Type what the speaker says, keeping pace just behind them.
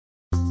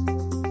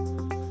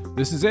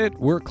This is it.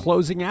 We're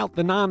closing out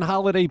the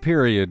non-holiday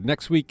period.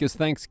 Next week is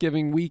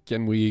Thanksgiving week,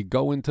 and we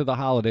go into the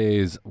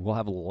holidays. We'll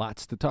have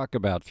lots to talk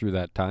about through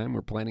that time.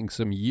 We're planning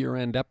some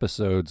year-end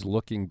episodes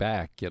looking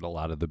back at a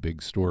lot of the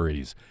big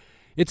stories.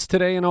 It's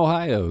Today in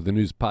Ohio, the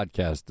news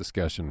podcast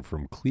discussion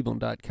from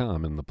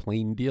Cleveland.com and The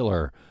Plain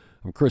Dealer.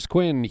 I'm Chris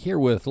Quinn, here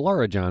with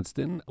Laura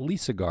Johnston,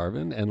 Lisa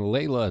Garvin, and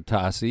Layla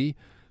Atassi,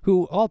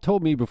 who all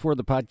told me before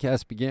the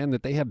podcast began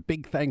that they have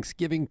big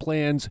Thanksgiving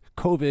plans.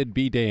 COVID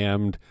be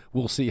damned.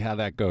 We'll see how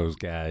that goes,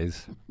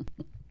 guys.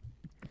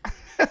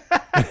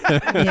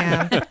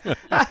 Yeah.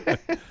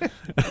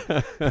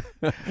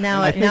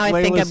 now I think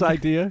Layla's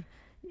idea.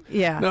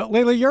 Yeah. No,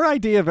 Layla, your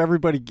idea of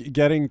everybody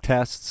getting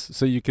tests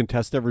so you can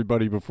test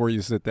everybody before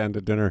you sit down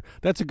to dinner,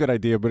 that's a good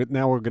idea, but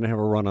now we're going to have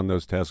a run on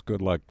those tests.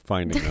 Good luck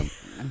finding them.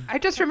 I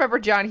just remember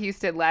John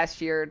Huston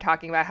last year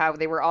talking about how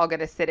they were all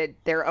going to sit at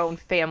their own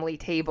family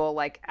table,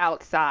 like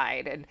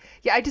outside. And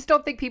yeah, I just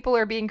don't think people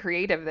are being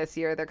creative this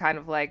year. They're kind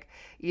of like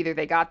either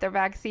they got their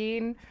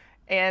vaccine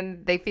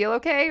and they feel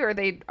okay, or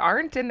they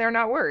aren't and they're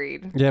not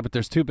worried. Yeah, but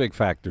there's two big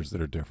factors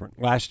that are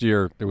different. Last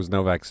year, there was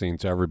no vaccine,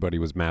 so everybody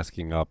was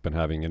masking up and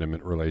having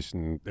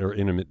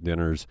intimate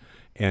dinners,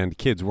 and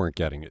kids weren't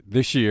getting it.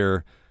 This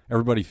year,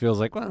 everybody feels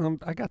like, well,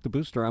 I got the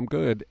booster, I'm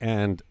good,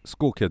 and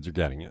school kids are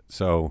getting it.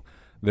 So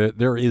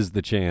there is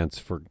the chance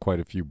for quite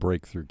a few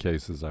breakthrough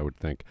cases, I would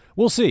think.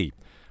 We'll see.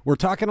 We're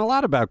talking a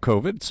lot about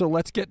COVID, so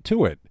let's get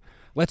to it.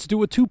 Let's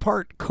do a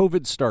two-part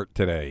COVID start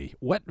today.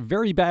 What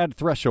very bad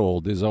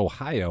threshold is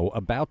Ohio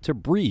about to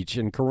breach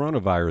in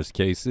coronavirus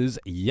cases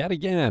yet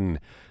again,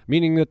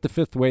 meaning that the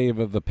fifth wave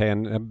of the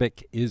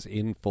pandemic is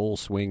in full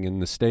swing in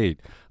the state?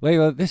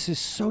 Layla, this is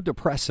so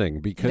depressing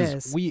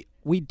because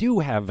we do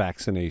have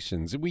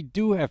vaccinations and we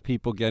do have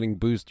people getting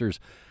boosters.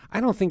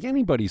 I don't think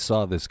anybody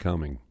saw this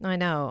coming. I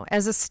know.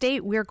 As a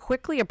state, we're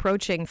quickly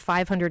approaching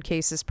 500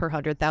 cases per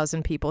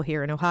 100,000 people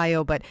here in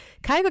Ohio, but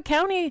Cuyahoga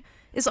County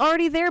is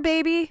already there,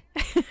 baby.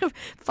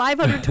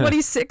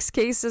 526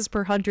 cases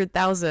per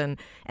 100,000.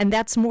 And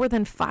that's more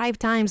than 5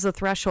 times the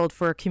threshold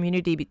for a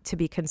community to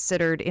be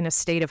considered in a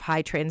state of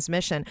high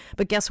transmission.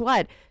 But guess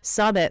what?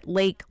 Summit,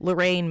 Lake,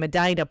 Lorain,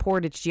 Medina,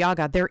 Portage,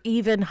 Geauga, they're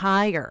even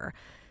higher.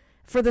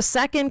 For the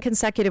second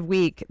consecutive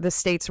week, the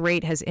state's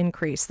rate has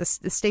increased.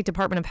 The State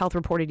Department of Health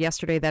reported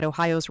yesterday that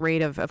Ohio's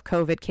rate of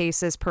COVID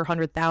cases per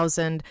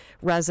 100,000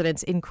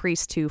 residents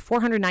increased to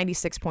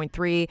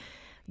 496.3.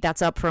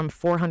 That's up from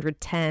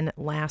 410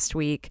 last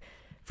week.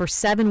 For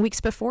 7 weeks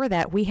before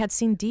that, we had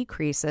seen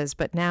decreases,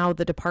 but now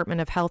the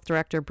Department of Health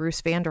Director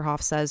Bruce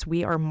Vanderhoff says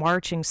we are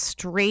marching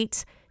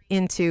straight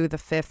into the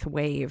fifth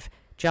wave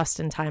just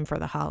in time for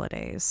the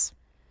holidays.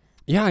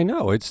 Yeah, I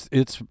know.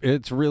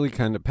 It's really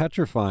kind of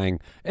petrifying.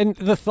 And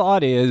the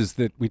thought is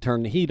that we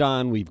turn the heat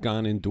on, we've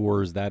gone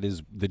indoors. That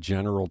is the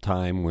general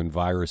time when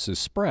viruses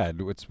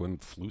spread. It's when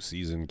flu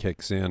season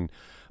kicks in.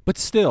 But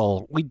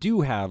still, we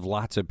do have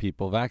lots of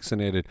people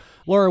vaccinated.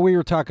 Laura, we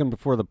were talking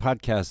before the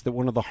podcast that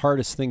one of the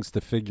hardest things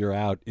to figure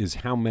out is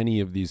how many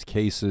of these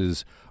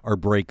cases are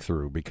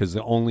breakthrough, because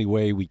the only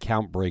way we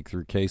count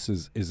breakthrough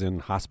cases is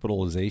in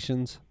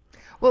hospitalizations.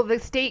 Well, the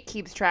state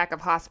keeps track of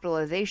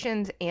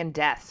hospitalizations and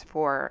deaths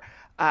for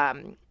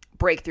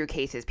breakthrough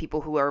cases, people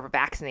who are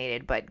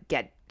vaccinated but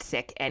get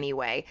sick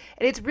anyway.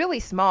 And it's really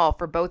small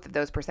for both of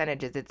those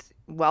percentages. It's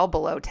well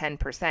below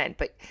 10%.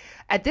 But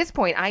at this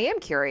point, I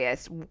am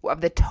curious of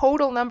the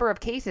total number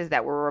of cases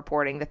that we're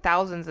reporting, the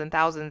thousands and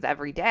thousands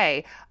every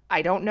day.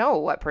 I don't know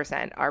what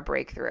percent are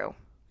breakthrough.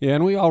 Yeah,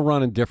 and we all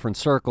run in different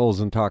circles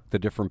and talk to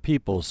different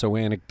people. So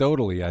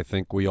anecdotally, I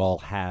think we all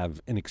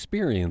have an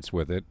experience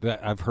with it.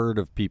 I've heard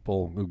of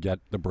people who get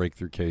the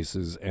breakthrough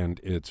cases, and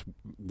it's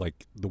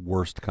like the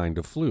worst kind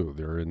of flu.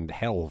 They're in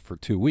hell for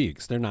 2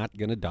 weeks. They're not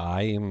going to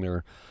die, and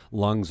their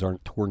lungs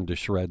aren't torn to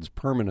shreds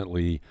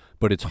permanently,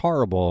 but it's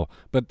horrible.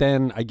 But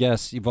then I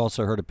guess you've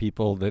also heard of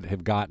people that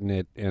have gotten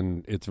it,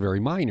 and it's very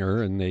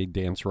minor, and they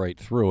dance right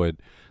through it.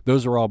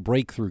 Those are all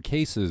breakthrough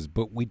cases,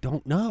 but we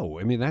don't know.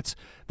 I mean, that's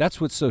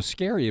what's so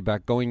scary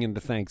about going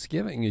into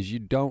Thanksgiving is you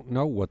don't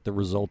know what the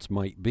results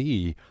might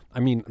be.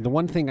 I mean, the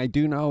one thing I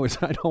do know is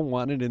I don't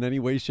want it in any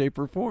way, shape,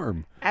 or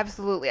form.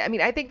 Absolutely. I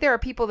mean, I think there are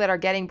people that are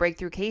getting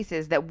breakthrough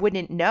cases that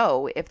wouldn't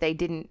know if they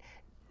didn't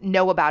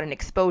know about an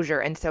exposure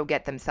and so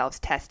get themselves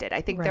tested.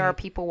 I think there are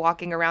people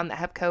walking around that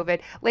have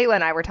COVID. Layla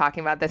and I were talking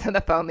about this on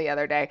the phone the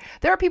other day.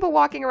 There are people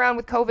walking around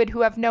with COVID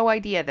who have no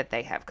idea that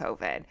they have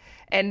COVID.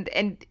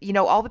 And you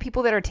know, all the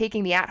people that are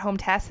taking the at-home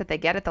tests that they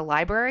get at the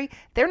library,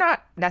 they're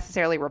not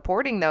necessarily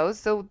reporting those.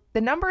 So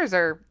the numbers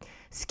are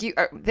skewed.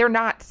 They're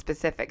not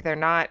specific. They're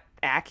not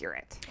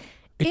accurate.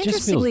 It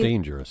just feels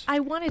dangerous. I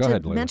wanted to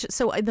mention,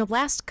 so in the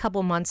last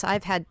couple months,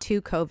 I've had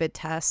 2 COVID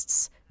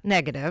tests,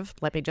 negative,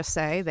 let me just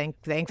say,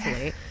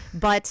 thankfully.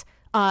 But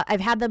I've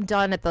had them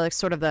done at the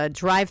sort of the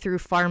drive-through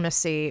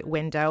pharmacy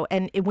window.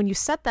 And when you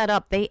set that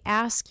up, they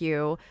ask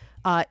you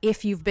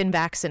if you've been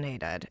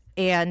vaccinated.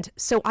 And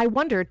so I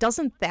wonder,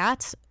 doesn't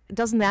that,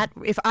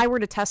 if I were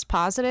to test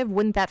positive,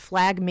 wouldn't that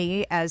flag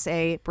me as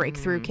a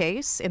breakthrough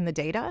case in the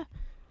data?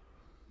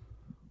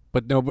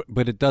 But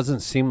it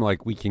doesn't seem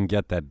like we can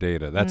get that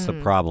data. That's the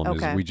problem.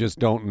 Is we just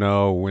don't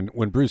know.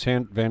 When Bruce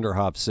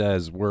Vanderhoff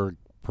says we're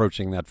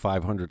approaching that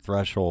 500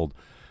 threshold,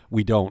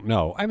 we don't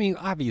know. I mean,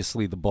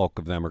 obviously, the bulk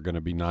of them are going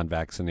to be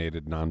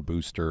non-vaccinated,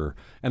 non-booster,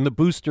 and the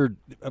booster,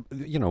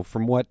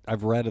 from what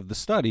I've read of the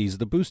studies,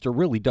 the booster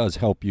really does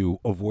help you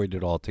avoid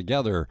it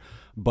altogether.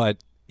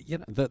 But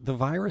the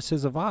virus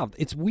has evolved.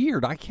 It's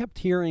weird. I kept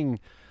hearing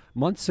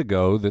months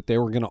ago that they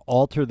were going to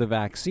alter the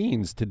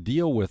vaccines to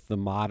deal with the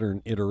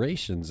modern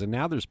iterations. And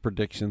now there's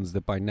predictions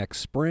that by next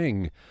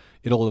spring,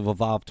 it'll have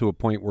evolved to a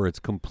point where it's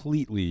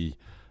completely,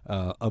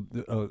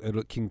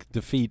 it can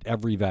defeat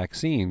every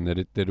vaccine, that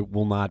it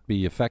will not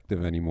be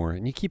effective anymore.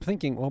 And you keep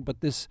thinking, well,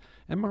 but this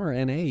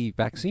mRNA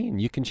vaccine,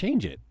 you can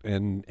change it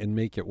and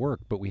make it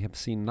work. But we have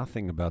seen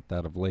nothing about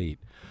that of late.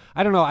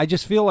 I don't know. I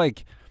just feel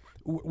like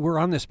we're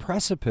on this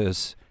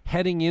precipice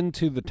heading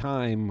into the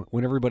time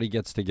when everybody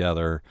gets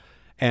together.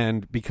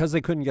 And because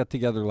they couldn't get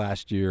together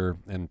last year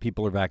and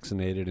people are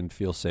vaccinated and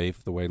feel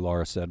safe, the way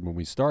Laura said when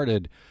we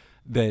started,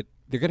 that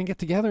they're going to get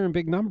together in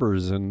big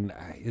numbers. And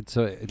it's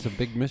a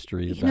big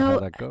mystery about how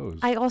that goes.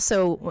 I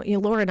also,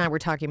 Laura and I were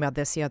talking about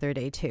this the other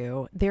day,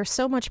 too. There's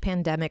so much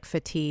pandemic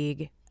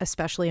fatigue,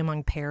 especially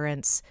among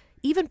parents,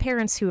 even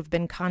parents who have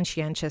been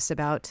conscientious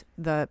about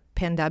the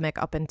pandemic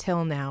up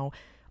until now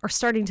are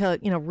starting to,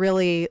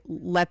 really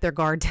let their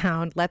guard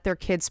down, let their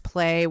kids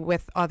play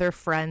with other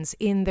friends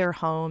in their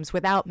homes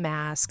without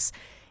masks,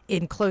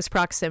 in close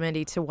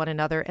proximity to one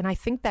another. And I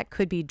think that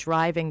could be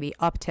driving the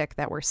uptick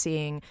that we're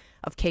seeing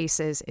of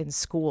cases in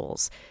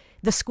schools.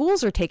 The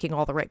schools are taking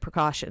all the right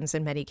precautions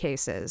in many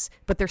cases,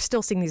 but they're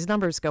still seeing these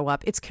numbers go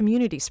up. It's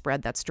community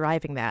spread that's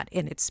driving that,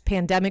 and it's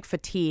pandemic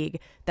fatigue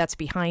that's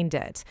behind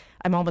it.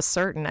 I'm almost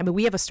certain. I mean,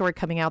 we have a story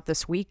coming out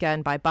this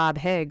weekend by Bob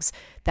Higgs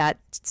that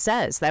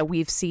says that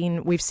we've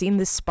seen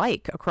this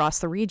spike across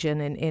the region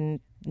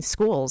in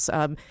schools.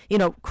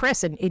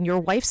 Chris, in your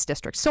wife's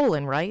district,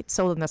 Solon, right?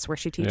 Solon, that's where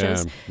she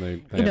teaches. Yeah,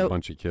 they have a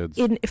bunch of kids.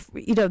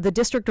 The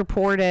district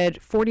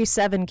reported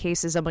 47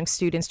 cases among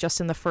students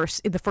just in the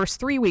first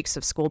 3 weeks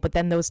of school, but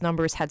then those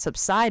numbers had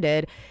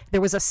subsided.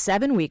 There was a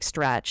 7-week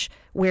stretch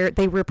where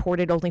they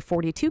reported only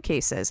 42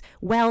 cases.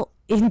 Well,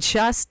 in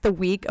just the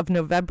week of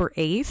November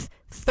 8th,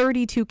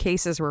 32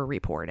 cases were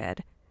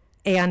reported.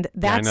 And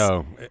that's... I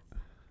know.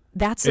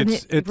 That's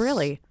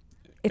really...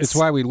 It's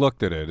why we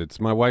looked at it. It's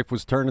my wife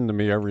was turning to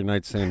me every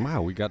night saying,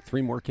 wow, we got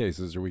 3 more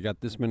cases or we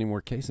got this many more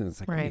cases. It's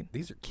like, right.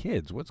 These are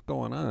kids. What's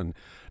going on?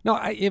 No,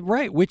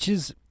 right, which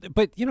is,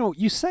 but,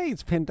 you say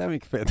it's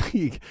pandemic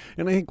fatigue.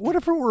 And I think, what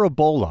if it were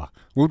Ebola?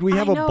 Would we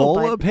have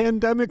Ebola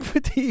pandemic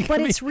fatigue?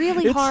 But it's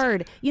really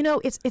hard.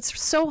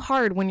 It's so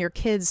hard when your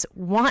kids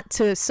want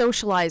to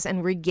socialize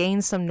and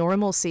regain some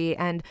normalcy.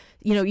 And,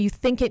 you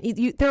think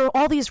there are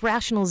all these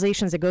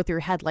rationalizations that go through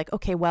your head like,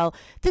 okay, well,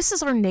 this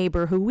is our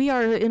neighbor who we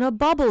are in a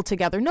bubble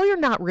together. No, you're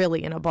not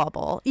really in a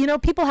bubble.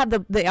 People have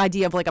the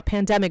idea of like a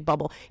pandemic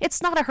bubble.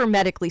 It's not a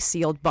hermetically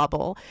sealed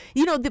bubble.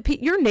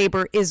 Your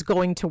neighbor is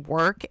going to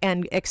work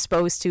and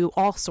exposed to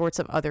all sorts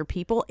of other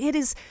people. It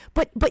is,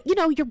 but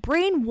your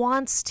brain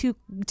wants to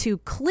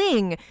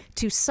cling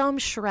to some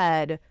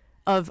shred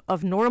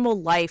of normal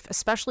life,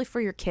 especially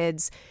for your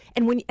kids.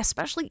 And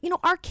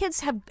our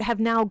kids have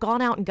now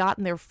gone out and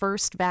gotten their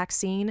first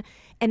vaccine.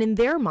 And in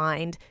their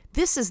mind,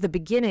 this is the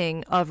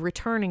beginning of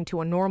returning to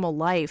a normal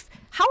life.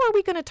 How are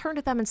we going to turn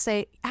to them and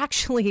say,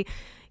 actually,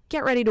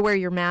 get ready to wear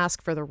your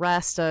mask for the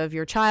rest of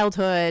your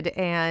childhood?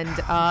 And,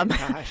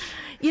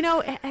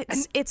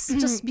 it's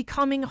just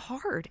becoming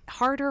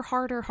harder for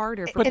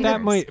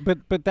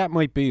but that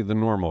might be the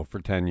normal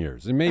for 10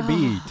 years. It may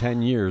be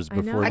 10 years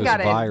before this virus. I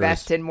gotta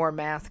invest in more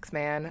masks,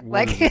 man.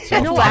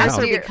 Masks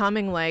are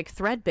becoming like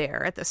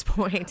threadbare at this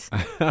point.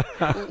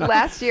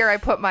 Last year I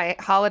put my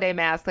holiday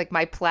mask, like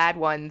my plaid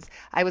ones,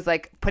 I was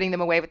like putting them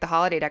away with the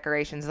holiday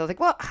decorations. I was like,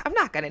 well, I'm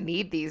not gonna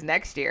need these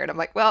next year. And I'm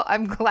like, well,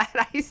 I'm glad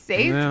I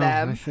saved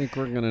them. I think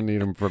we're gonna need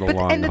them for the long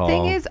haul. And the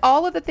thing is,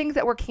 all of the things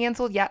that were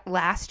canceled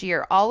last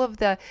year, all of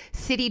the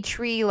city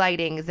tree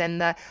lightings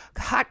and the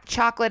hot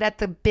chocolate at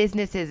the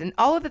businesses and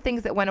all of the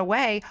things that went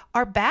away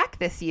are back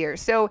this year.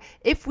 So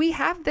if we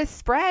have this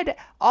spread,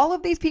 all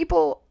of these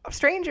people,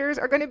 strangers,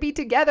 are going to be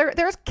together.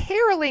 There's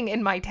caroling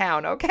in my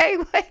town, okay?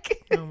 Oh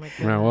my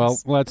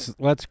goodness. Well,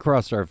 let's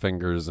cross our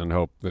fingers and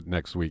hope that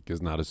next week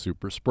is not a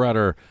super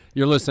spreader.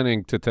 You're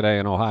listening to Today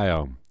in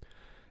Ohio.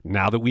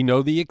 Now that we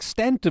know the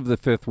extent of the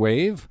 5th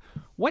wave,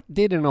 what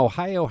did an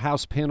Ohio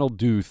House panel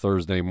do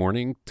Thursday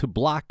morning to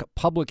block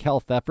public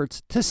health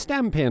efforts to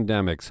stem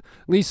pandemics?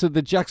 Lisa,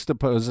 the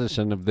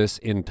juxtaposition of this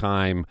in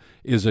time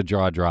is a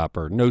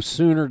jaw-dropper. No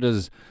sooner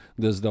does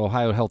the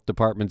Ohio Health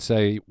Department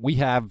say, we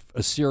have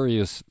a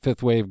serious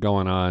 5th wave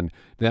going on,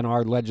 than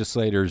our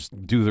legislators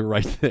do the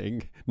right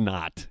thing,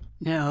 not.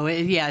 No,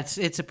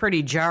 it's a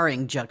pretty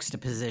jarring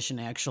juxtaposition,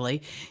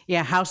 actually.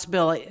 Yeah, House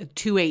Bill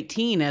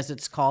 218, as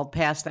it's called,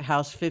 passed the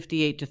House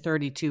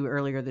 58-32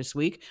 earlier this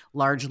week,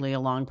 largely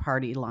along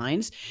party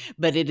lines,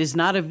 but it is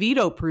not a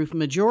veto-proof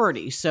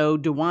majority. So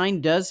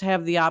DeWine does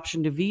have the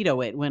option to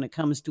veto it when it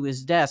comes to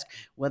his desk.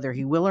 Whether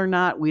he will or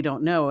not, we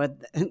don't know,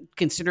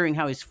 considering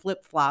how he's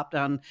flip-flopped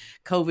on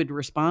COVID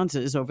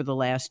responses over the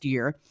last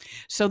year.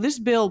 So this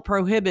bill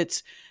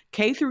prohibits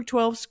K through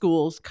 12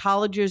 schools,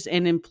 colleges,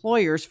 and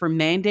employers from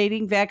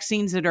mandating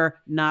vaccines that are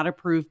not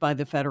approved by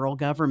the federal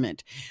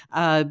government.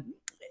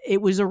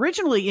 It was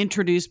originally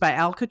introduced by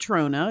Al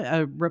Catrona,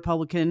 a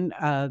Republican.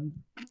 I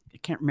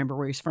can't remember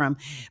where he's from,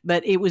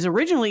 but it was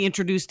originally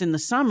introduced in the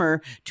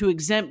summer to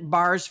exempt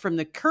bars from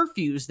the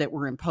curfews that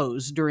were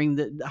imposed during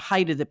the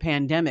height of the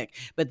pandemic.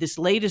 But this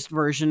latest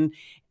version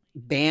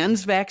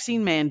bans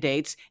vaccine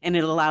mandates, and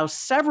it allows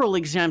several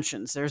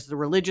exemptions. There's the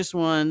religious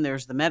one,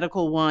 there's the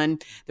medical one,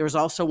 there's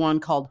also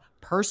one called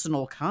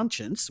personal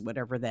conscience,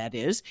 whatever that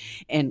is,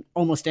 and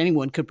almost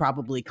anyone could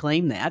probably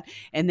claim that.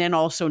 And then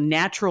also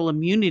natural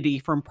immunity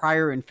from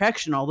prior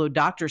infection, although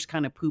doctors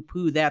kind of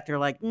poo-poo that. They're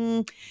like,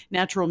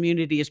 natural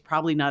immunity is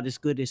probably not as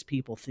good as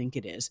people think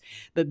it is.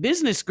 But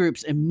business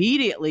groups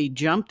immediately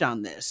jumped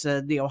on this,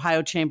 the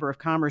Ohio Chamber of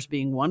Commerce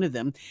being one of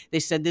them.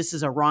 They said this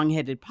is a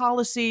wrong-headed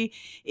policy.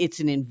 It's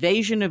an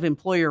invasion of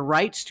employer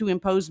rights to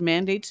impose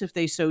mandates if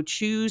they so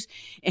choose.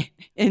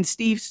 And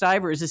Steve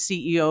Stivers, the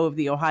CEO of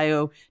the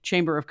Ohio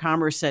Chamber of Commerce,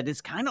 said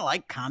it's kind of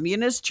like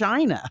communist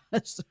China.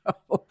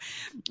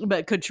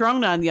 But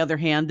Catrona, on the other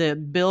hand, the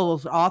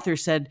bill's author,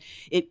 said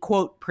it,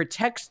 quote,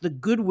 protects the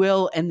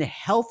goodwill and the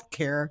health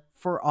care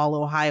for all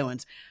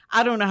Ohioans.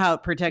 I don't know how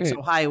it protects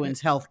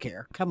Ohioans' health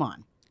care. Come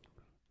on.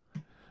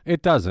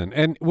 It doesn't.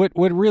 And what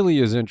really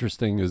is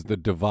interesting is the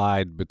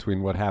divide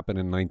between what happened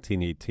in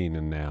 1918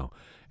 and now.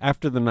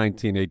 After the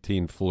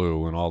 1918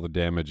 flu and all the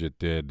damage it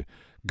did,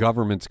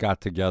 governments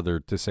got together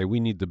to say we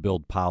need to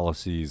build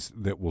policies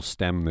that will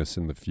stem this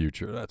in the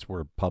future. That's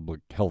where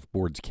public health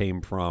boards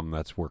came from.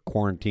 That's where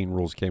quarantine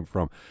rules came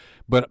from.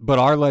 But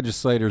our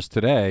legislators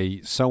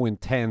today, so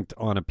intent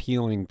on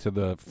appealing to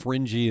the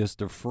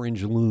fringiest of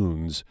fringe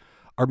loons,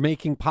 are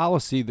making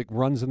policy that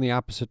runs in the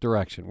opposite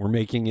direction. We're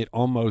making it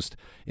almost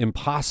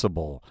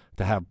impossible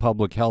to have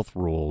public health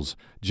rules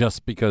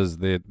just because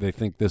they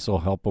think this will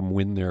help them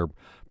win their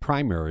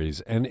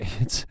primaries. And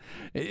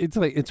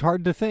it's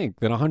hard to think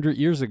that 100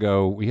 years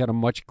ago we had a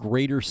much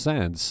greater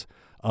sense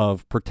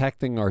of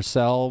protecting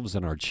ourselves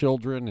and our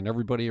children and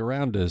everybody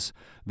around us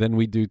than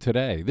we do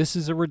today. This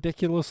is a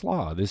ridiculous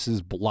law. This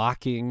is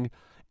blocking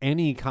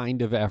any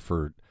kind of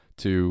effort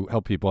to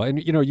help people.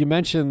 And, you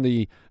mentioned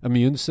the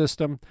immune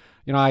system.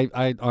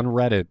 I on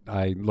Reddit,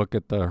 I look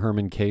at the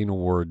Herman Cain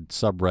Award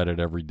subreddit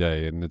every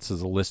day, and this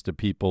is a list of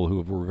people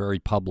who were very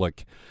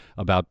public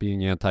about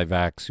being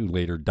anti-vax who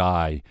later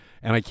die.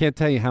 And I can't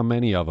tell you how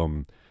many of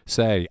them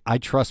say, I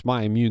trust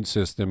my immune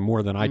system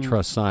more than I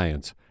trust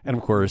science. And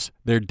of course,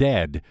 they're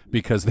dead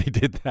because they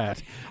did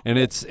that. And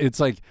it's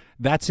like,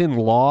 that's in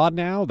law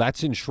now.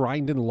 That's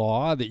enshrined in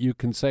law that you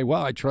can say,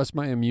 well, I trust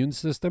my immune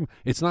system.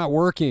 It's not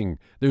working.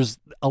 There's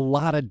a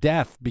lot of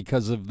death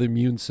because of the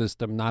immune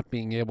system not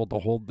being able to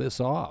hold this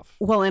off.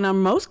 Well, and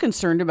I'm most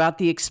concerned about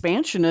the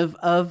expansion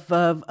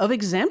of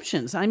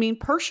exemptions. I mean,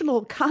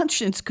 personal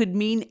conscience could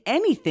mean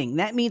anything.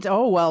 That means,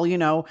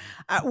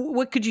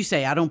 what could you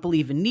say? I don't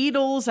believe in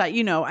needles.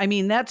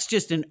 That's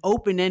just an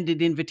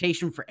open-ended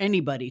invitation for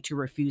anybody to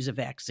refuse a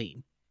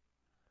vaccine.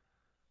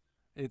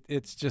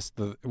 It's just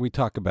we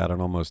talk about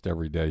it almost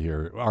every day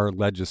here. Our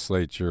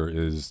legislature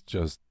is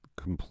just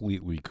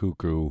completely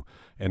cuckoo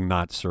and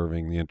not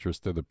serving the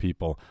interest of the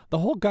people. The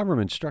whole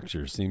government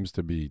structure seems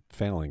to be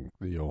failing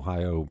the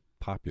Ohio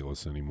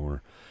populace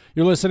anymore.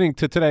 You're listening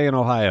to Today in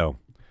Ohio.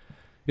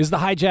 Is the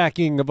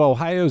hijacking of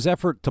Ohio's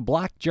effort to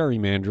block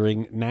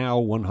gerrymandering now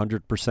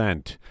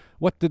 100%?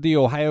 What did the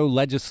Ohio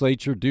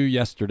legislature do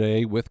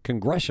yesterday with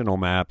congressional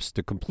maps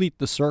to complete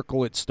the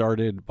circle it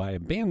started by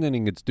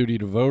abandoning its duty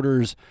to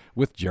voters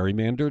with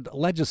gerrymandered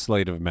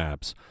legislative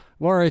maps?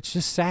 Laura, it's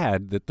just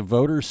sad that the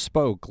voters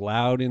spoke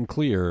loud and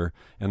clear,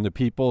 and the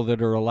people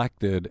that are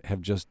elected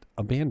have just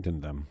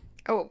abandoned them.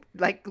 Oh,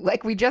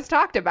 like we just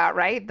talked about,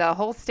 right? The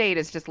whole state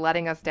is just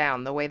letting us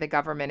down the way the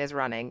government is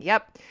running.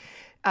 Yep.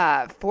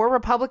 4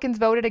 Republicans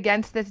voted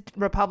against this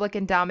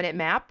Republican dominant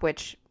map,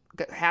 which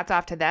hats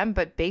off to them.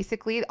 But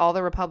basically, all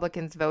the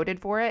Republicans voted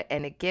for it,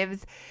 and it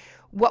gives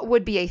what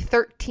would be a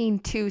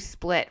 13-2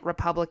 split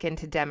Republican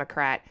to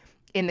Democrat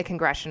in the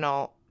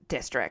congressional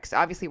districts.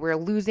 Obviously, we're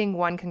losing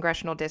one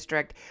congressional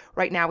district.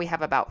 Right now, we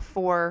have about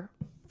 4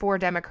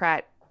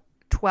 Democrat,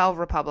 12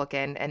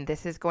 Republican, and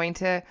this is going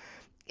to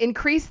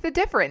increase the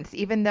difference,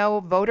 even though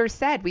voters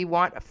said we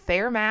want a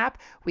fair map,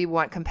 we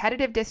want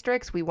competitive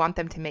districts, we want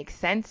them to make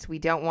sense, we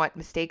don't want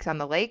mistakes on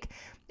the lake,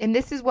 and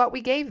this is what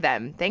we gave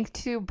them, thanks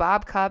to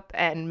Bob Cupp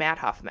and Matt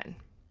Huffman.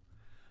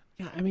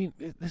 Yeah,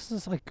 this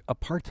is like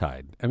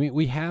apartheid.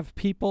 We have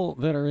people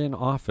that are in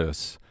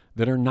office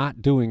that are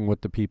not doing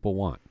what the people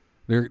want.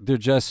 They're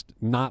just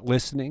not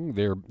listening.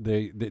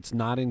 It's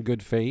not in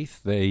good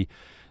faith.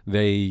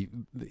 the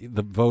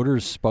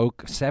voters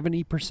spoke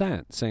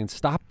 70% saying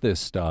stop this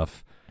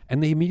stuff.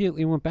 And they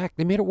immediately went back.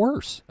 They made it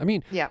worse. I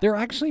mean, they're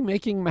actually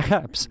making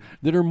maps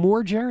that are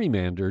more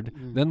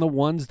gerrymandered than the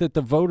ones that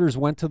the voters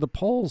went to the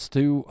polls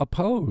to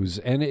oppose.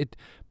 And it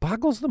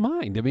boggles the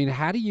mind. I mean,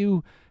 how do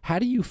you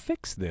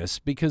fix this?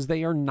 Because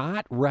they are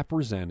not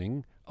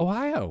representing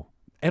Ohio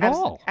at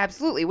all.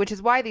 Absolutely, which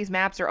is why these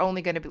maps are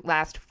only going to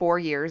last 4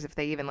 years, if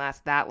they even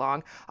last that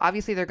long.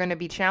 Obviously, they're going to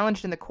be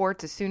challenged in the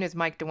courts as soon as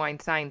Mike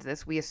DeWine signs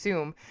this. We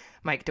assume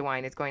Mike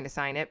DeWine is going to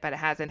sign it, but it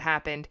hasn't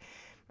happened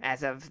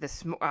as of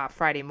this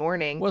Friday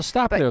morning. Well,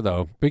 stop there,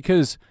 though,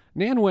 because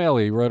Nan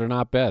Whaley wrote an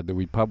op-ed that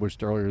we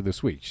published earlier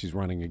this week. She's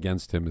running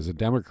against him as a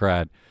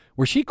Democrat,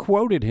 where she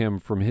quoted him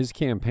from his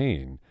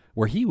campaign,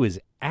 where he was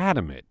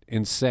adamant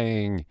in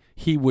saying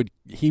he would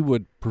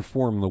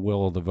perform the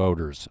will of the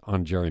voters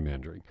on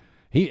gerrymandering.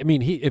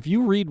 If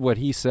you read what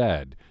he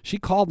said, she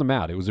called him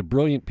out. It was a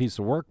brilliant piece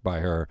of work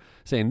by her,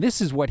 saying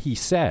this is what he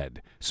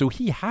said, so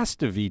he has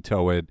to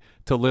veto it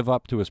to live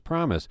up to his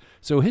promise.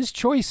 So his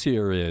choice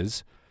here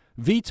is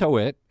veto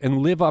it and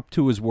live up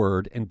to his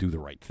word and do the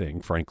right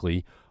thing,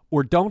 frankly,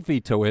 or don't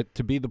veto it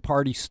to be the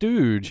party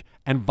stooge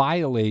and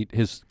violate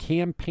his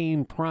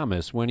campaign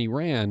promise when he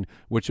ran,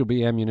 which will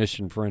be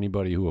ammunition for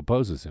anybody who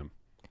opposes him.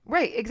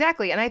 Right,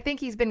 exactly. And I think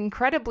he's been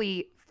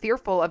incredibly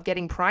fearful of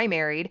getting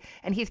primaried,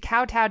 and he's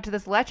kowtowed to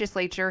this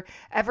legislature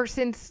ever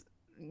since,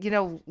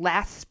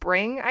 last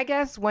spring, I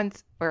guess,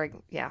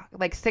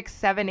 like 6,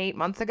 7, 8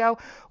 months ago,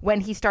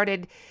 when he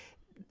started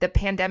the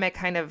pandemic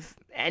kind of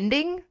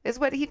ending, is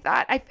what he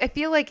thought. I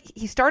feel like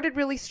he started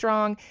really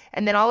strong,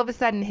 and then all of a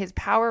sudden his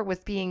power was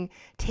being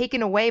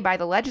taken away by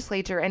the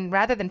legislature, and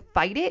rather than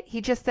fight it,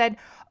 he just said,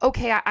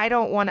 okay, I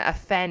don't want to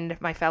offend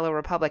my fellow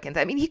Republicans.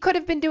 I mean, he could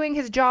have been doing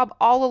his job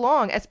all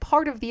along as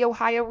part of the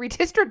Ohio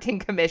Redistricting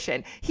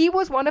Commission. He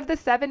was one of the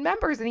 7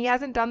 members, and he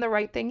hasn't done the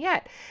right thing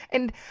yet.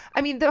 And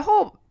I mean, the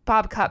whole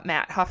Bob Cupp,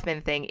 Matt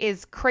Huffman thing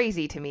is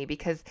crazy to me,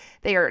 because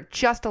they are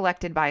just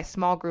elected by a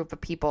small group of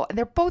people, and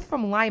they're both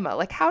from Lima.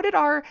 Like, how did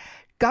our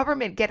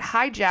government get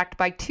hijacked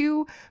by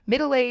 2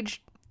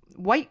 middle-aged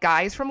white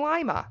guys from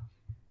Lima?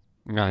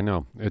 I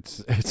know.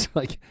 It's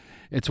like,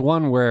 it's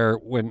one where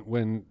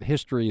when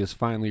history is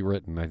finally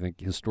written, I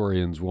think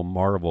historians will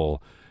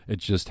marvel at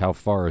just how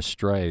far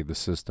astray the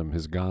system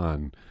has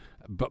gone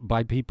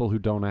by people who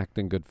don't act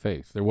in good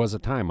faith. There was a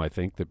time, I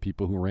think, that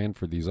people who ran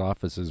for these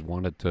offices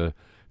wanted to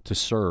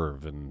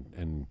serve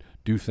and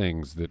do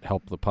things that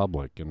help the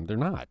public, and they're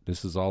not.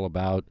 This is all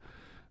about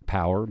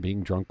power,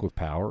 being drunk with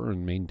power,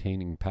 and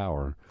maintaining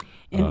power.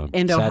 And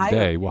sad Ohio,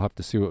 day. We'll have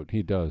to see what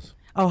he does.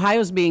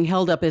 Ohio's being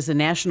held up as a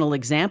national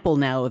example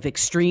now of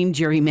extreme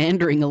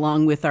gerrymandering,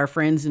 along with our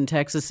friends in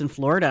Texas and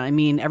Florida. I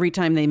mean, every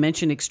time they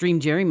mention extreme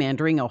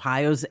gerrymandering,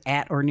 Ohio's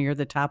at or near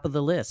the top of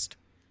the list.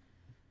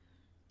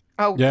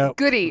 Oh, yeah.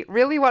 Goody.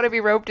 Really want to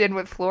be roped in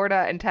with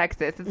Florida and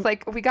Texas. It's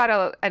like we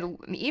got an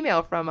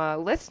email from a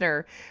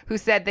listener who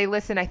said they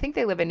listen. I think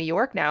they live in New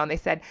York now. And they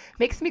said,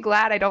 makes me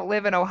glad I don't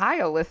live in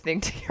Ohio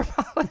listening to your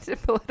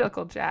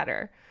political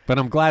chatter. But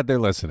I'm glad they're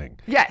listening.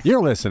 Yes.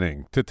 You're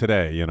listening to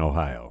Today in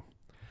Ohio.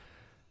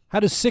 How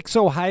does 6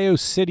 Ohio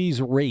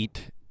cities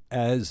rate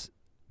as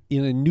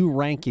in a new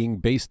ranking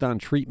based on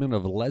treatment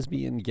of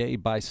lesbian, gay,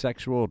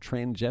 bisexual,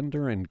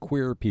 transgender, and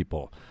queer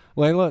people?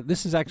 Layla,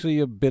 this is actually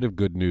a bit of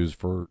good news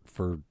for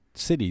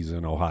cities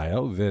in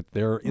Ohio, that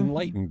they're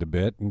enlightened a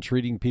bit in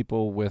treating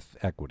people with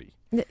equity.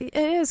 It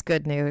is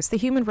good news. The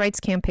Human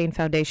Rights Campaign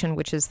Foundation,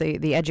 which is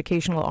the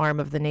educational arm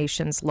of the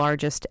nation's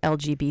largest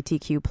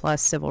LGBTQ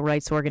plus civil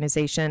rights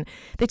organization,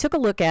 they took a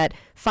look at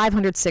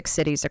 506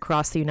 cities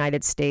across the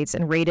United States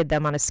and rated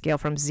them on a scale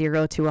from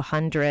 0 to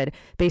 100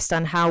 based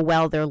on how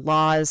well their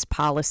laws,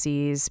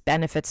 policies,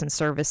 benefits, and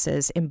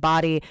services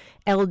embody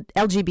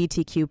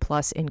LGBTQ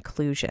plus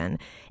inclusion.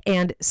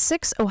 And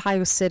 6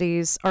 Ohio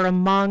cities are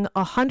among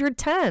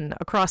 110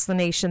 across the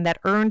nation that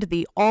earned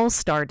the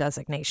All-Star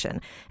designation.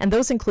 And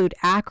those include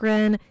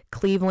Akron,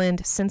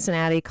 Cleveland,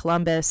 Cincinnati,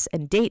 Columbus,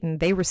 and Dayton.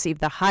 They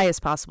received the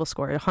highest possible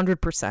score,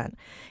 100%.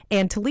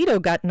 And Toledo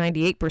got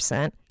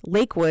 98%,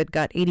 Lakewood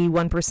got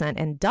 81%,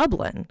 and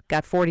Dublin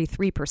got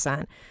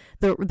 43%.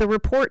 The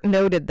report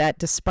noted that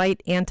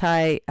despite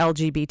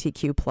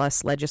anti-LGBTQ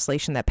plus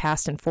legislation that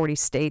passed in 40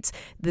 states,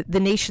 the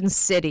nation's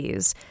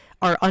cities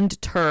are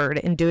undeterred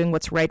in doing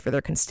what's right for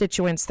their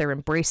constituents. They're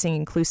embracing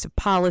inclusive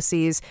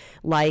policies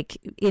like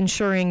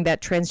ensuring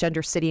that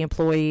transgender city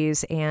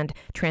employees and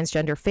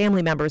transgender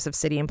family members of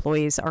city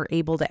employees are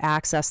able to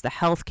access the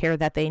health care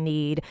that they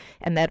need,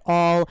 and that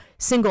all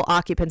single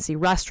occupancy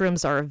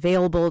restrooms are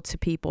available to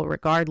people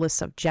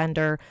regardless of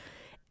gender.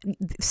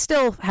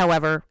 Still,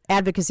 however,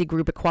 advocacy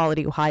group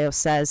Equality Ohio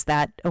says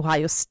that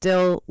Ohio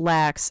still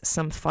lacks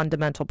some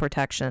fundamental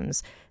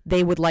protections.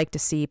 They would like to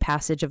see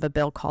passage of a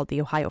bill called the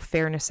Ohio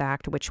Fairness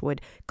Act, which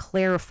would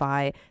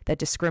clarify that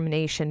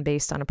discrimination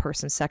based on a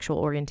person's sexual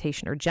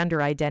orientation or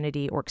gender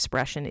identity or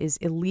expression is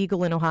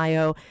illegal in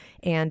Ohio,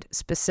 and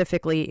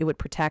specifically it would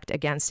protect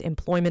against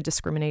employment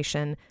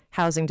discrimination,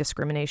 housing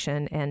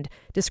discrimination, and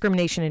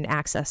discrimination in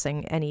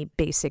accessing any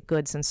basic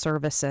goods and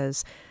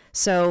services.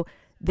 So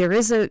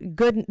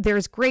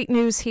there's great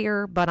news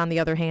here, but on the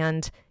other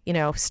hand,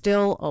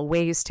 still a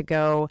ways to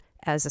go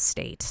as a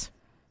state.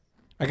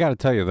 I got to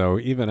tell you, though,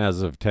 even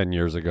as of 10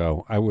 years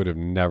ago, I would have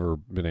never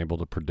been able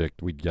to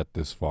predict we'd get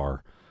this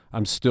far.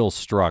 I'm still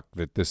struck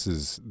that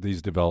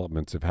these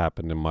developments have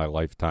happened in my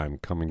lifetime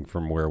coming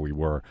from where we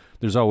were.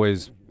 There's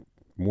always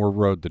more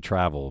road to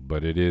travel,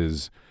 but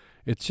it's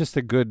just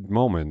a good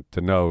moment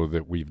to know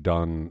that we've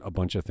done a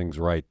bunch of things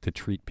right to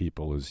treat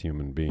people as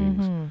human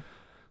beings. Mm-hmm.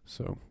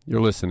 So you're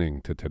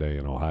listening to Today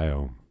in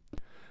Ohio.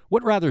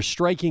 What rather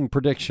striking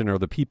prediction are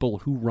the people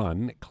who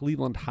run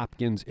Cleveland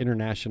Hopkins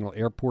International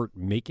Airport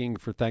making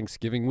for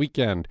Thanksgiving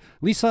weekend?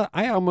 Lisa,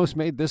 I almost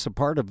made this a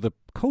part of the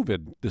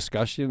COVID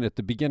discussion at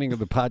the beginning of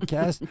the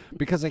podcast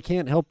because I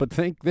can't help but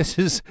think this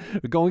is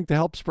going to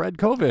help spread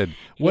COVID.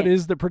 What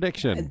is the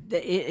prediction?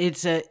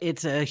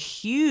 It's a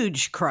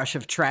huge crush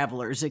of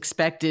travelers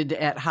expected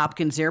at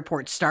Hopkins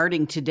Airport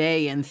starting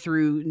today and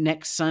through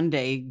next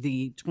Sunday,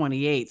 the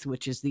 28th,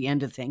 which is the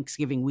end of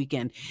Thanksgiving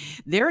weekend.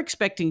 They're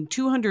expecting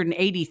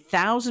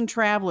 280,000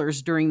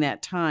 travelers during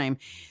that time.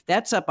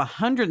 That's up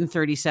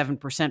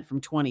 137%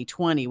 from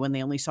 2020 when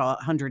they only saw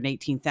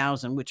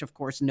 118,000, which of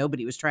course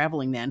nobody was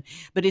traveling then.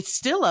 But it's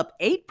still up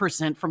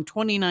 8% from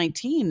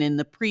 2019 in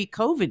the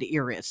pre-COVID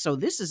era. So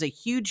this is a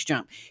huge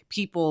jump.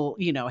 People,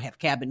 have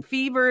cabin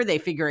fever. They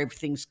figure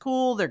everything's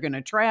cool. They're going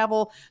to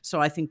travel. So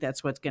I think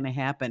that's what's going to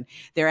happen.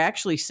 They're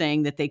actually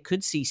saying that they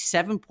could see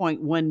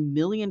 7.1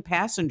 million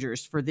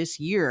passengers for this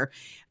year,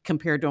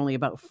 compared to only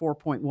about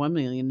 4.1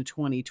 million in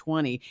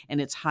 2020,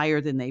 and it's higher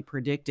than they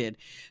predicted.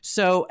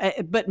 So,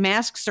 but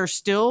masks are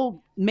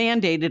still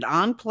mandated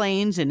on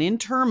planes and in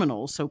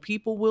terminals, so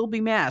people will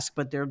be masked,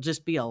 but there'll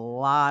just be a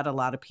lot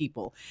of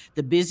people.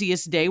 The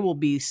busiest day will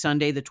be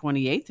Sunday the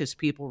 28th as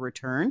people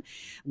return.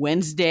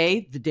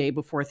 Wednesday, the day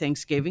before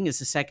Thanksgiving, is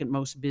the second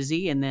most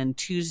busy, and then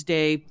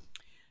Tuesday,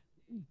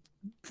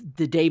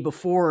 the day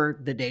before,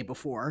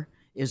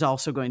 is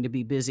also going to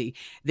be busy.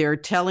 They're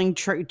telling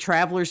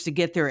travelers to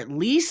get there at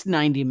least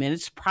 90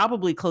 minutes,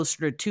 probably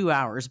closer to 2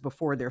 hours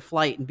before their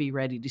flight, and be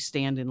ready to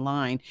stand in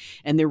line.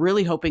 And they're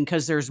really hoping,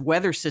 because there's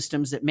weather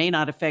systems that may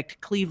not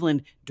affect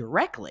Cleveland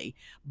directly,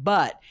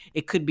 but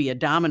it could be a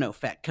domino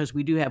effect because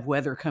we do have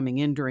weather coming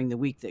in during the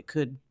week that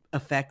could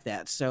affect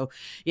that. So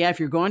yeah, if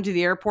you're going to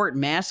the airport,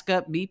 mask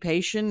up, be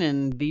patient,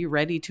 and be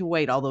ready to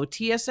wait. Although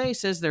TSA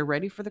says they're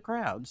ready for the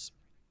crowds.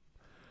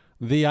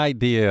 The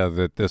idea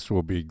that this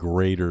will be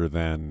greater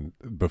than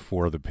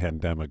before the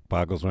pandemic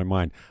boggles my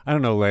mind. I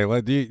don't know,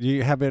 Layla, do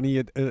you have any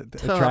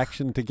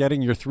attraction to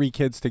getting your three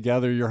kids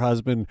together, your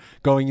husband,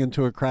 going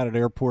into a crowded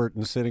airport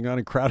and sitting on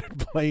a crowded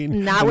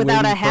plane? Not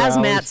without a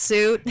hazmat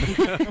suit.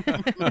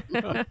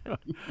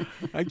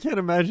 I can't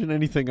imagine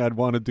anything I'd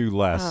want to do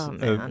less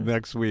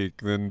next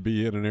week than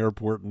be in an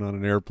airport and on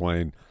an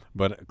airplane.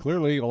 But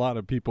clearly a lot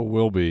of people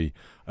will be.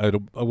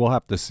 We'll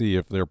have to see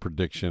if their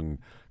prediction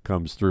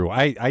comes through.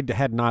 I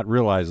had not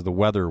realized the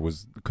weather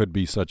could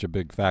be such a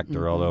big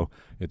factor, although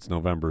it's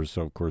November,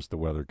 so of course the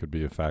weather could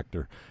be a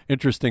factor.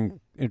 Interesting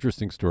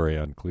story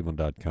on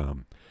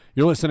Cleveland.com.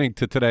 You're listening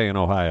to Today in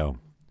Ohio.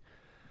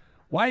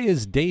 Why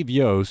is Dave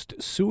Yost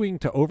suing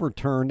to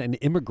overturn an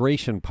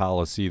immigration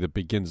policy that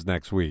begins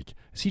next week?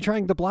 Is he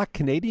trying to block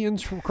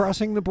Canadians from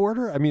crossing the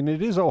border? I mean,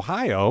 it is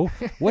Ohio.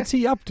 What's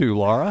he up to,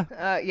 Laura?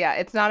 Yeah,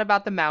 it's not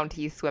about the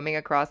Mounties swimming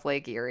across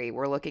Lake Erie.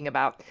 We're looking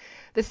about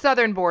the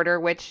southern border,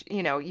 which,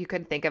 you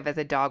could think of as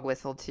a dog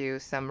whistle to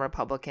some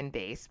Republican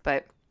base.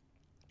 But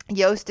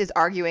Yost is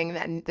arguing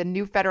that the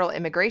new federal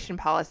immigration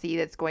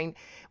policy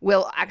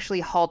will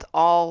actually halt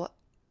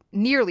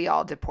nearly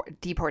all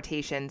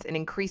deportations and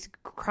increase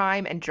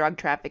crime and drug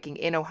trafficking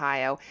in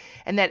Ohio,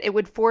 and that it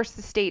would force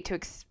the state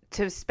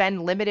to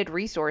spend limited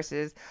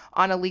resources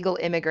on illegal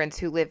immigrants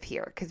who live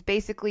here. Because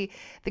basically,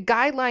 the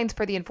guidelines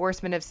for the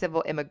enforcement of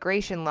civil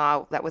immigration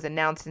law that was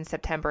announced in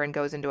September and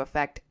goes into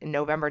effect in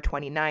November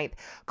 29th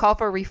call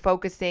for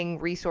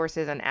refocusing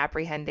resources on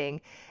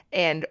apprehending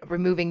and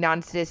removing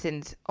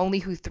non-citizens only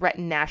who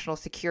threaten national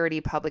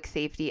security, public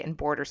safety, and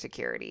border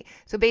security.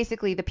 So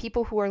basically, the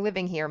people who are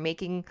living here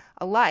making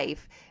a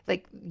life,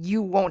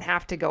 you won't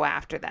have to go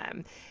after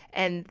them.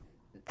 And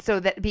so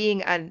that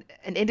being an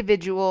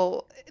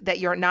individual that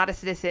you're not a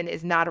citizen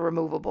is not a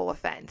removable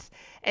offense.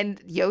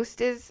 And Yost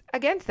is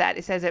against that.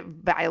 It says it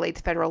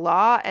violates federal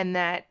law, and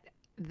that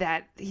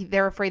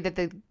they're afraid that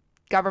the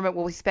government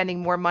will be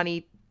spending more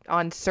money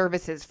on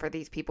services for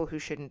these people who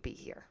shouldn't be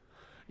here.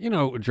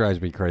 What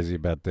drives me crazy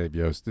about Dave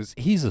Yost is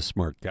he's a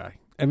smart guy.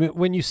 I mean,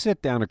 when you sit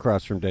down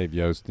across from Dave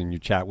Yost and you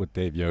chat with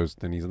Dave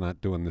Yost and he's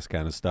not doing this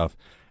kind of stuff,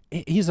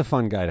 he's a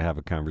fun guy to have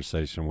a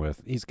conversation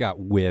with. He's got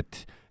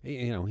wit.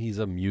 He's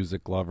a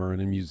music lover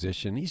and a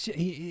musician.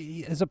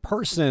 He as a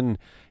person,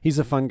 he's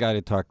a fun guy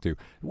to talk to.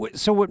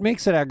 So what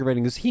makes it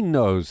aggravating is he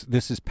knows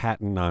this is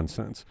patent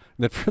nonsense,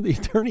 that for the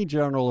Attorney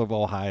General of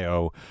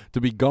Ohio to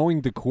be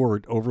going to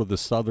court over the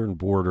southern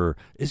border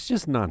is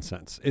just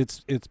nonsense.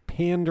 It's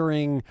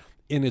pandering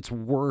in its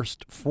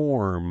worst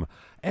form.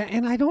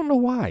 And I don't know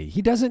why.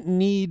 He doesn't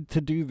need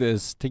to do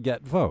this to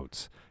get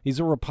votes. He's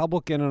a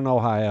Republican in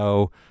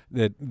Ohio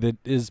that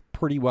is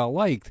pretty well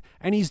liked,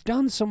 and he's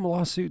done some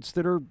lawsuits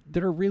that are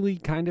really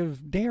kind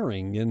of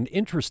daring and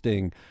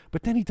interesting.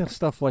 But then he does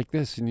stuff like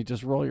this, and you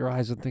just roll your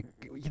eyes and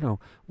think,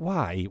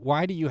 why?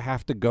 Why do you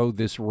have to go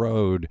this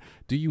road?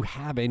 Do you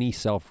have any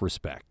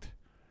self-respect?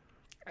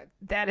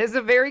 That is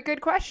a very good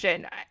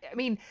question. I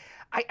mean,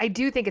 I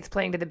do think it's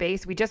playing to the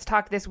base. We just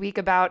talked this week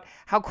about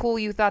how cool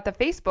you thought the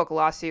Facebook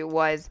lawsuit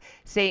was,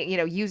 saying,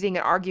 using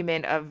an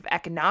argument of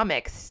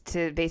economics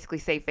to basically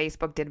say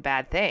Facebook did a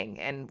bad thing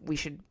and we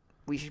should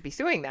be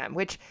suing them,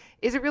 which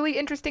is a really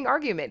interesting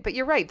argument. But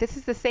you're right. This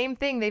is the same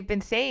thing. They've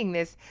been saying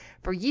this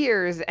for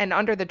years. And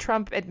under the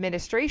Trump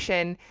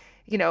administration,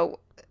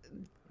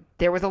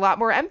 there was a lot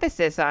more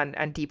emphasis on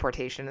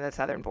deportation in the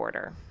southern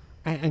border.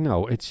 I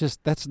know. It's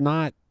just that's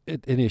not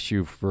an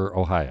issue for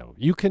Ohio.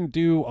 You can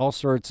do all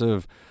sorts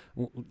of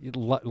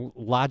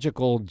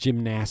logical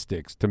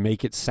gymnastics to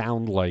make it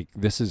sound like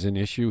this is an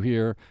issue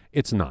here.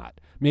 It's not.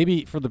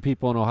 Maybe for the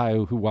people in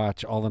Ohio who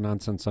watch all the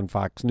nonsense on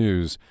Fox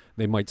News,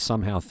 they might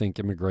somehow think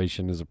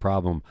immigration is a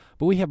problem.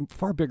 But we have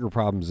far bigger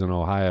problems in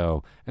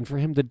Ohio. And for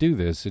him to do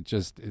this,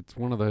 it's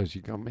one of those,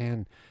 you go,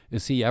 man,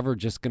 is he ever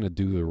just going to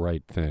do the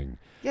right thing?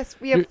 Yes,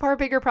 we have far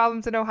bigger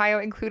problems in Ohio,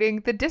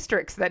 incling the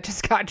districts that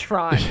just got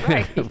drawn.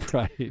 Right.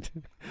 Right.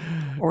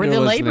 Or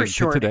the labor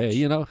shortage.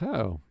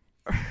 Today,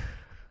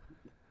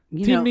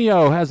 Team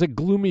Neo has a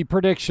gloomy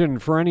prediction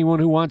for anyone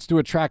who wants to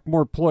attract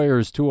more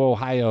employers to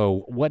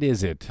Ohio. What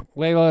is it?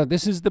 Layla,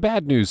 this is the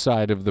bad news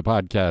side of the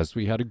podcast.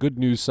 We had a good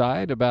news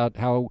side about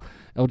how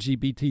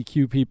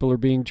LGBTQ people are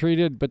being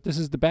treated, but this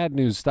is the bad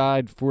news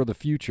side for the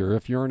future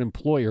if you're an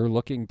employer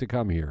looking to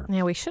come here.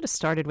 Yeah, we should have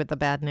started with the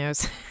bad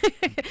news.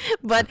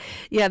 But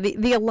yeah,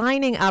 the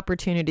Aligning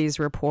Opportunities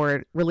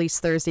report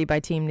released Thursday by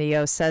Team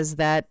Neo says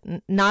that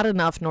not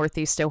enough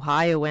Northeast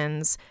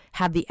Ohioans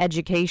have the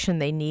education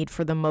they need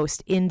for the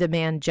most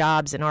in-demand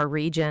jobs in our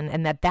region,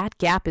 and that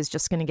gap is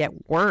just going to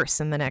get worse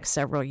in the next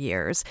several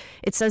years.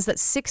 It says that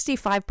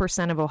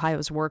 65% of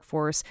Ohio's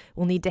workforce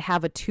will need to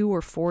have a 2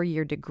 or 4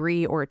 year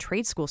degree or a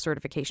trade school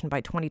certification by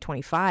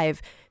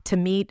 2025 to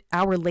meet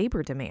our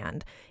labor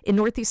demand. In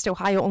Northeast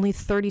Ohio, only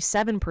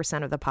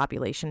 37% of the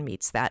population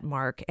meets that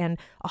mark, and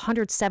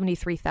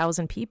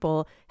 173,000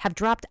 people have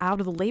dropped out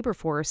of the labor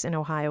force in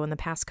Ohio in the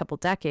past couple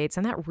decades,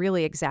 and that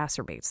really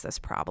exacerbates this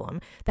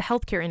problem. The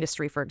healthcare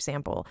industry, for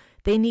example,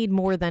 they need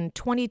more than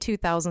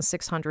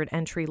 22,600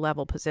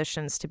 entry-level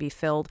positions to be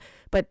filled,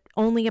 but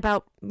only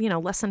about,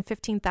 less than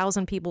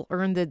 15,000 people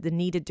earned the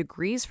needed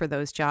degrees for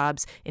those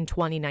jobs in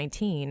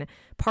 2019.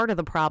 Part of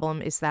the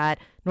problem is that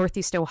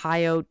Northeast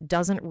Ohio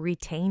doesn't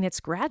retain its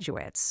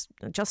graduates.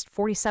 Just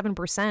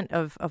 47%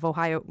 of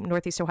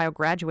Northeast Ohio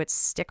graduates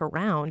stick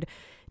around.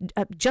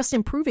 Just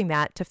improving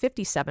that to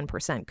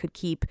 57% could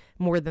keep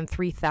more than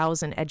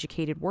 3,000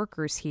 educated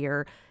workers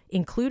here,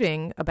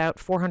 including about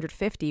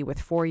 450 with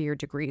 4-year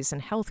degrees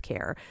in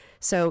healthcare.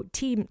 So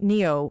Team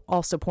Neo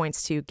also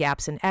points to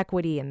gaps in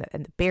equity and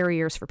the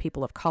barriers for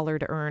people of color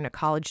to earn a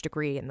college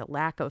degree and the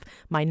lack of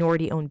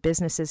minority-owned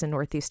businesses in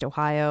Northeast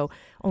Ohio.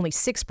 Only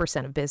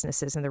 6% of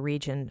businesses in the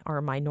region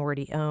are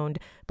minority-owned.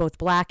 Both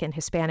Black and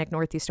Hispanic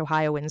Northeast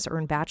Ohioans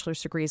earn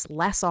bachelor's degrees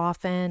less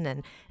often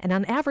and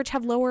on average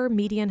have lower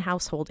median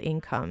household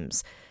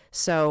incomes.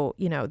 So,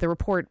 the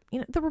report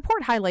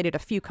highlighted a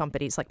few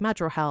companies like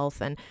Metro Health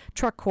and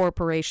Truck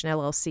Corporation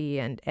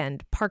LLC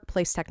and Park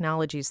Place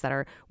Technologies that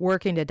are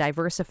working to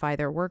diversify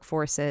their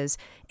workforces.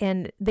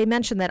 And they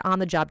mentioned that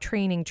on-the-job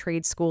training,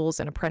 trade schools,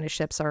 and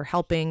apprenticeships are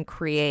helping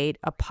create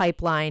a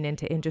pipeline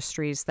into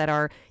industries that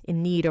are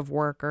in need of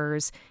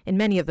workers. In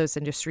many of those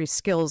industries,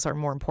 skills are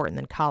more important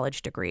than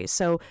college degrees.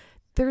 So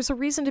there's a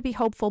reason to be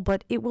hopeful,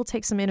 but it will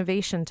take some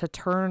innovation to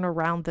turn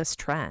around this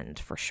trend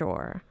for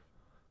sure.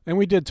 And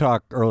we did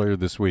talk earlier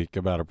this week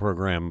about a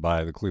program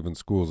by the Cleveland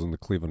Schools and the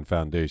Cleveland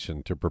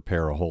Foundation to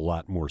prepare a whole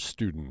lot more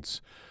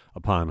students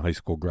upon high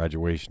school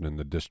graduation in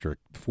the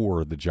district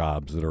for the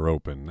jobs that are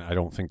open. I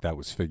don't think that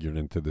was figured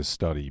into this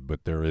study,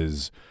 but there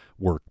is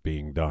work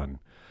being done.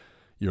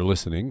 You're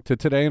listening to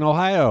Today in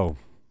Ohio.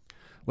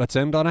 Let's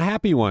end on a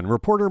happy one.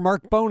 Reporter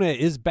Mark Bona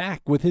is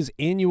back with his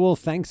annual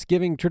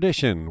Thanksgiving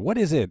tradition. What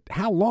is it?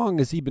 How long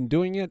has he been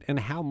doing it? And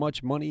how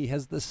much money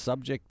has the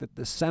subject at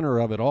the center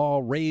of it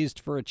all raised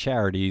for a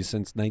charity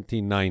since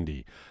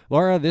 1990?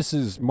 Laura, this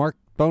is Mark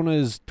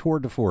Bona's tour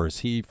de force.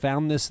 He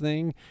found this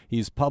thing.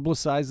 He's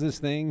publicized this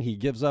thing. He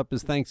gives up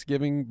his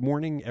Thanksgiving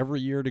morning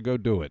every year to go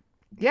do it.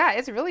 Yeah,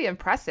 it's really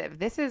impressive.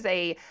 This is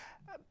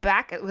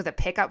it was a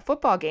pickup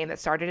football game that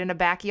started in a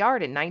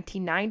backyard in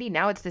 1990.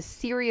 Now it's the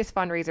serious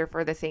fundraiser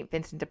for the St.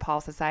 Vincent de Paul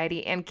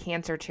Society and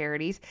cancer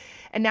charities.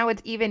 And now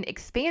it's even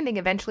expanding.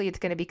 Eventually it's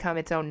going to become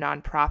its own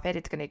nonprofit.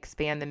 It's going to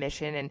expand the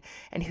mission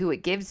and who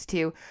it gives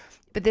to.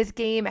 But this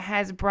game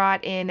has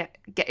brought in,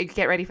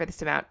 get ready for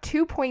this amount,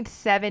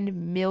 $2.7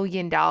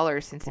 million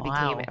since it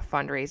became a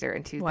fundraiser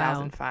in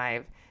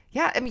 2005. Wow.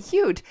 Yeah, I mean,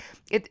 huge.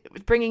 It's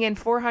bringing in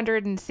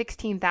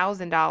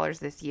 $416,000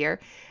 this year.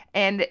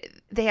 And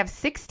they have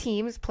 6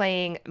 teams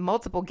playing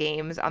multiple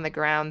games on the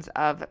grounds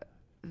of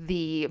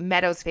the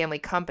Meadows Family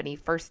Company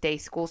First Day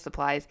School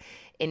Supplies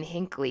in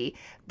Hinckley.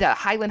 The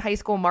Highland High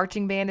School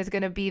marching band is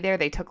going to be there.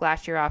 They took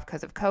last year off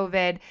because of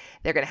COVID.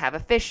 They're going to have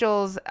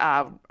officials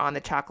on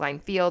the chalk line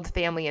field,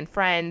 family and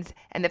friends.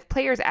 And the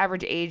players'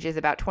 average age is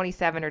about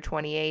 27 or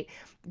 28.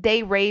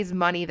 They raise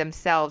money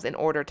themselves in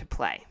order to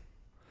play.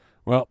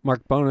 Well,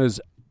 Mark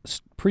Bona's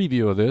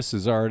preview of this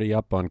is already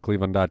up on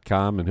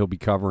cleveland.com, and he'll be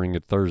covering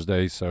it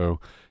Thursday. So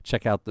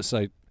check out the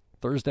site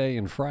Thursday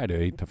and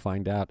Friday to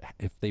find out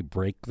if they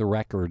break the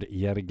record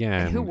yet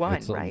again. And who won,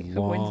 it's a right?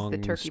 Who wins the long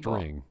Turkey Bowl?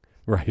 string.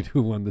 Right,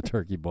 who won the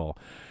Turkey Bowl.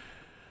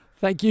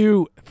 Thank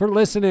you for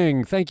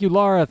listening. Thank you,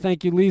 Laura.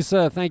 Thank you,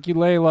 Lisa. Thank you,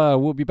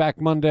 Layla. We'll be back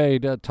Monday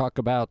to talk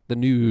about the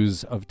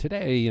news of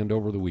today and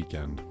over the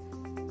weekend.